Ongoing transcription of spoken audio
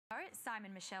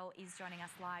Simon Michell is joining us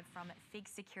live from FIIG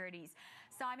Securities.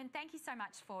 Simon, thank you so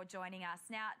much for joining us.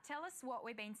 Now, tell us what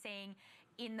we've been seeing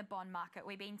in the bond market.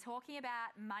 We've been talking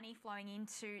about money flowing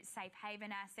into safe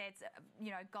haven assets,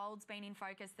 gold's been in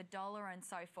focus, the dollar and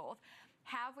so forth.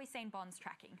 How have we seen bonds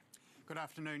tracking? Good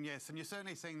afternoon, yes, and you're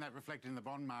certainly seeing that reflected in the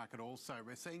bond market also.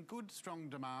 We're seeing good, strong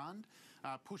demand,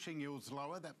 pushing yields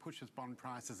lower. That pushes bond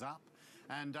prices up.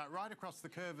 And right across the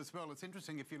curve as well, it's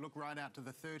interesting, if you look right out to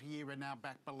the 30-year, we're now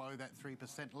back below that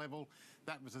 3% level.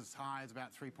 That was as high as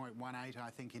about 3.18, I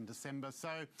think, in December. So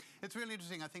it's really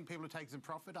interesting. I think people are taking some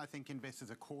profit. I think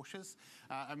investors are cautious.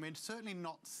 And we're certainly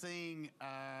not seeing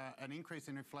an increase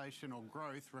in inflation or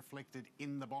growth reflected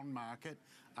in the bond market,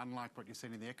 unlike what you've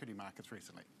seen in the equity markets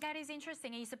recently. That is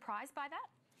interesting. Are you surprised by that?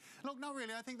 Look, not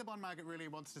really. I think the bond market really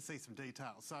wants to see some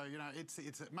detail. So,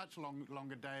 it's much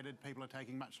longer dated. People are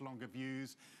taking much longer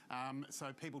views. So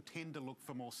people tend to look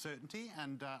for more certainty.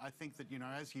 And I think that,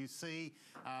 as you see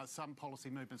some policy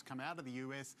movements come out of the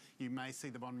US, you may see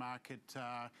the bond market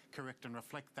correct and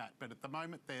reflect that. But at the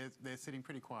moment, they're sitting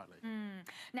pretty quietly.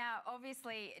 Now,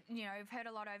 obviously, we've heard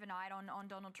a lot overnight on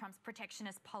Donald Trump's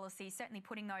protectionist policy, certainly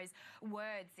putting those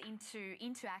words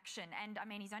into action. And, I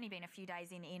mean, he's only been a few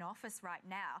days in office right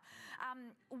now.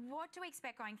 What do we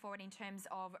expect going forward in terms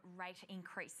of rate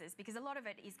increases? Because a lot of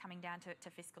it is coming down to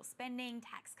fiscal spending,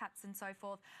 tax cuts and so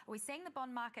forth. Are we seeing the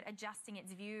bond market adjusting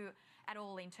its view at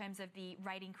all in terms of the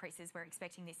rate increases we're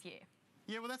expecting this year?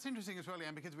 Yeah, well, that's interesting as well,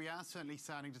 Leanne, because we are certainly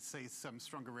starting to see some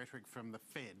stronger rhetoric from the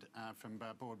Fed, from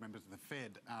board members of the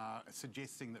Fed,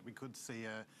 suggesting that we could see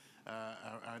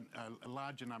a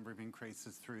larger number of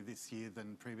increases through this year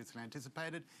than previously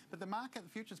anticipated. But the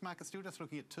futures market, still just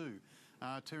looking at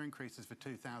two increases for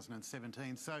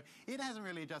 2017. So it hasn't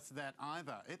really adjusted that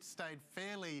either. It's stayed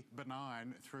fairly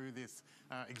benign through this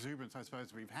exuberance, I suppose,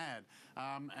 we've had.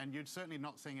 And you're certainly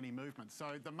not seeing any movement.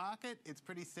 So the market, it's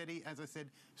pretty steady. As I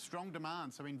said, strong demand.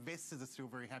 So investors are still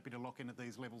very happy to lock in at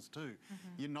these levels too.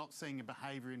 You're not seeing a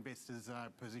behaviour investors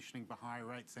positioning for higher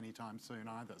rates anytime soon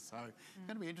either. So it's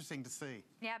going to be interesting to see.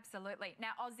 Yeah, absolutely.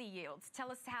 Now, Aussie yields,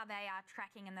 tell us how they are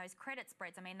tracking in those credit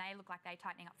spreads. I mean, they look like they're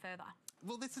tightening up further.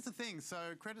 Well, this is the thing. So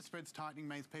credit spreads tightening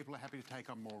means people are happy to take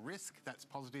on more risk. That's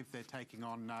positive. They're taking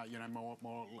on,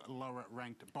 more lower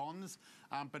ranked bonds.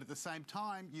 But at the same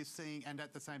time, you're seeing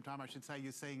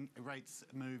rates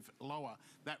move lower.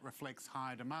 That reflects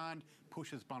higher demand,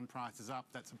 pushes bond prices up.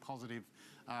 That's a positive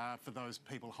for those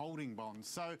people holding bonds.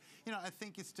 So, I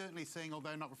think you're certainly seeing,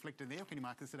 although not reflected in the equity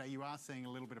markets today, you are seeing a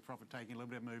little bit of profit taking, a little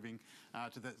bit of moving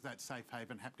to that safe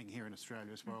haven happening here in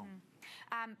Australia as well.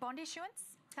 Bond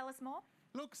issuance, tell us more.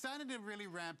 Look, starting to really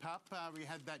ramp up. We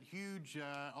had that huge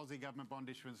Aussie government bond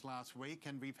issuance last week,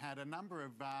 and we've had a number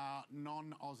of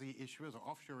non-Aussie issuers or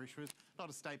offshore issuers, a lot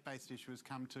of state-based issuers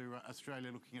come to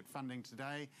Australia looking at funding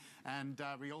today. And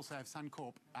we also have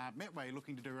Suncorp Metway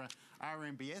looking to do a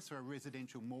RMBS, or a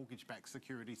residential mortgage-backed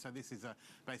security. So this is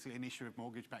basically an issue of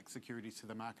mortgage-backed securities to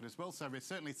the market as well. So we're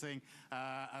certainly seeing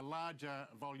a larger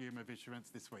volume of issuance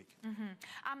this week.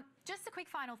 Just a quick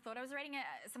final thought. I was reading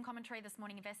some commentary this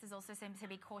morning. Investors also seem to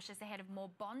be cautious ahead of more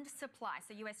bond supply.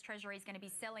 So US Treasury is going to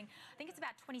be selling, I think it's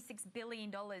about $26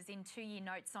 billion in two-year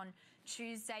notes on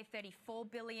Tuesday, $34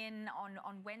 billion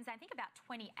on Wednesday, I think about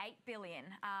 $28 billion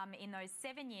in those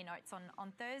seven-year notes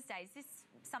on Thursday. Is this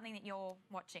something that you're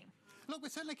watching? Look, we're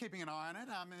certainly keeping an eye on it.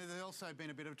 There's also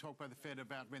been a bit of talk by the Fed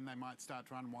about when they might start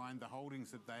to unwind the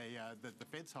holdings that the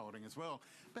Fed's holding as well.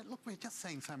 But look, we're just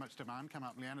seeing so much demand come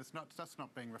up, Leanne. It's just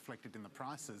not being reflected in the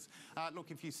prices. Look,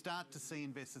 if you start to see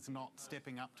investors not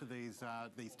stepping up to these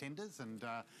tenders and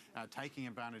taking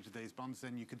advantage of these bonds,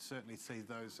 then you could certainly see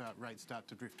those rates start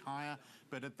to drift higher.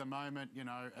 But at the moment,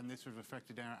 and this was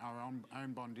reflected in our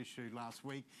own bond issue last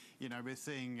week, we're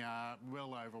seeing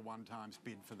well over 1x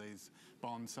bid for these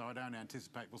bonds. So I don't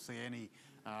anticipate we'll see any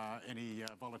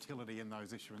volatility in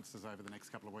those issuances over the next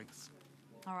couple of weeks.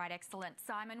 All right, excellent.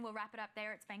 Simon, we'll wrap it up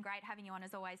there. It's been great having you on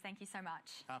as always. Thank you so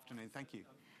much. Afternoon. Thank you.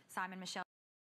 Simon Michell.